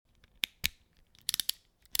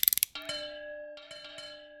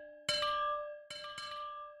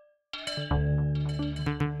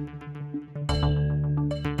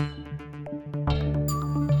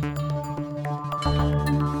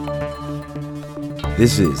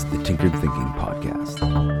This is the Tinkered Thinking Podcast.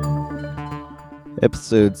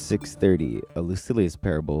 Episode 630, a Lucilius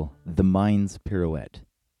parable, The Mind's Pirouette.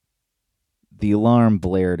 The alarm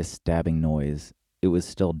blared a stabbing noise. It was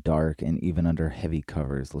still dark, and even under heavy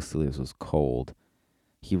covers, Lucilius was cold.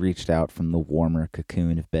 He reached out from the warmer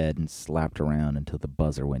cocoon of bed and slapped around until the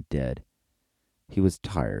buzzer went dead. He was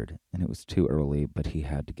tired, and it was too early, but he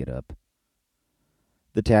had to get up.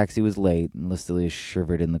 The taxi was late, and Lucilius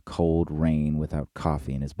shivered in the cold rain without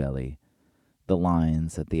coffee in his belly. The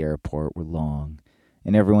lines at the airport were long,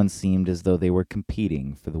 and everyone seemed as though they were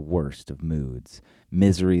competing for the worst of moods,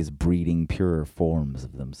 miseries breeding purer forms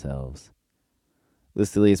of themselves.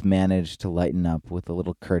 Lucilius managed to lighten up with a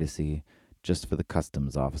little courtesy just for the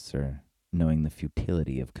customs officer, knowing the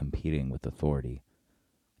futility of competing with authority.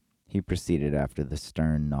 He proceeded after the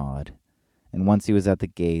stern nod, and once he was at the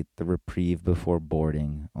gate, the reprieve before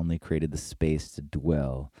boarding only created the space to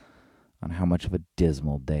dwell on how much of a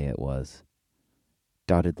dismal day it was.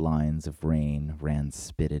 Dotted lines of rain ran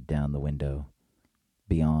spitted down the window.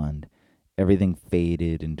 Beyond, everything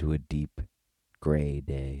faded into a deep, gray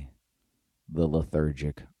day. The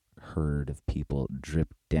lethargic herd of people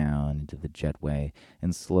dripped down into the jetway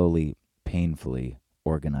and slowly, painfully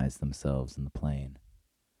organized themselves in the plane.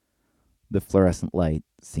 The fluorescent light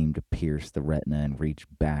seemed to pierce the retina and reach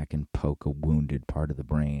back and poke a wounded part of the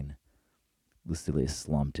brain. Lucilius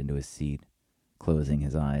slumped into his seat, closing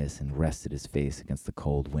his eyes, and rested his face against the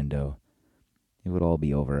cold window. It would all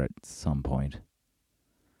be over at some point.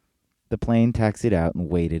 The plane taxied out and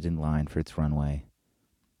waited in line for its runway.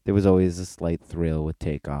 There was always a slight thrill with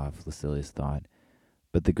takeoff, Lucilius thought,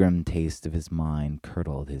 but the grim taste of his mind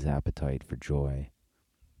curdled his appetite for joy.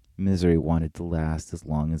 Misery wanted to last as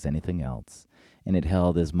long as anything else, and it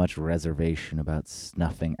held as much reservation about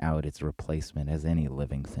snuffing out its replacement as any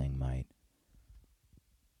living thing might.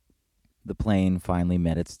 The plane finally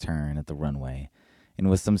met its turn at the runway, and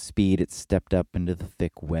with some speed it stepped up into the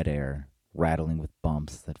thick, wet air, rattling with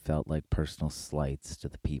bumps that felt like personal slights to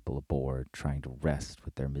the people aboard trying to rest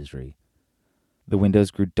with their misery. The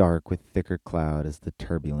windows grew dark with thicker cloud as the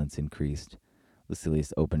turbulence increased.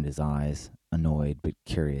 Lucilius opened his eyes, annoyed but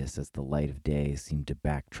curious as the light of day seemed to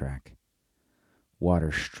backtrack.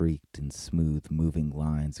 Water streaked in smooth, moving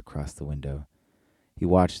lines across the window. He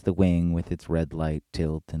watched the wing with its red light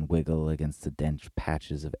tilt and wiggle against the dense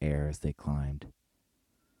patches of air as they climbed.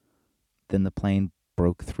 Then the plane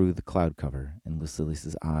broke through the cloud cover, and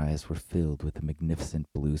Lucilius's eyes were filled with a magnificent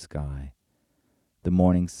blue sky. The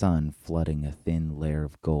morning sun flooding a thin layer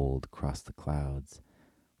of gold across the clouds,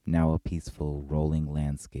 now a peaceful, rolling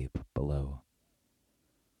landscape below.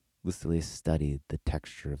 Lucilius studied the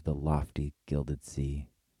texture of the lofty, gilded sea.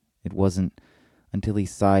 It wasn't until he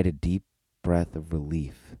sighed a deep breath of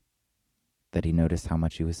relief that he noticed how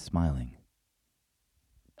much he was smiling.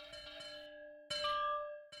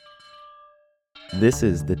 This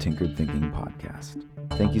is the Tinkered Thinking Podcast.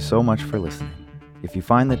 Thank you so much for listening. If you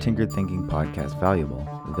find the Tinkered Thinking Podcast valuable,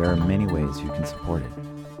 there are many ways you can support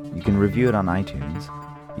it. You can review it on iTunes.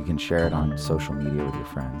 You can share it on social media with your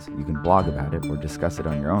friends. You can blog about it or discuss it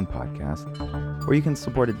on your own podcast. Or you can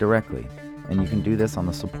support it directly. And you can do this on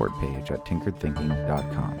the support page at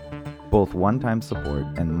tinkeredthinking.com. Both one-time support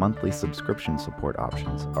and monthly subscription support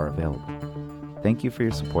options are available. Thank you for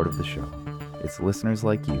your support of the show. It's listeners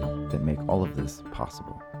like you that make all of this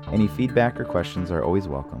possible. Any feedback or questions are always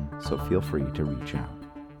welcome, so feel free to reach out.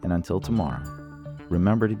 And until tomorrow,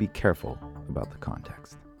 remember to be careful about the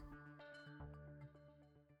context.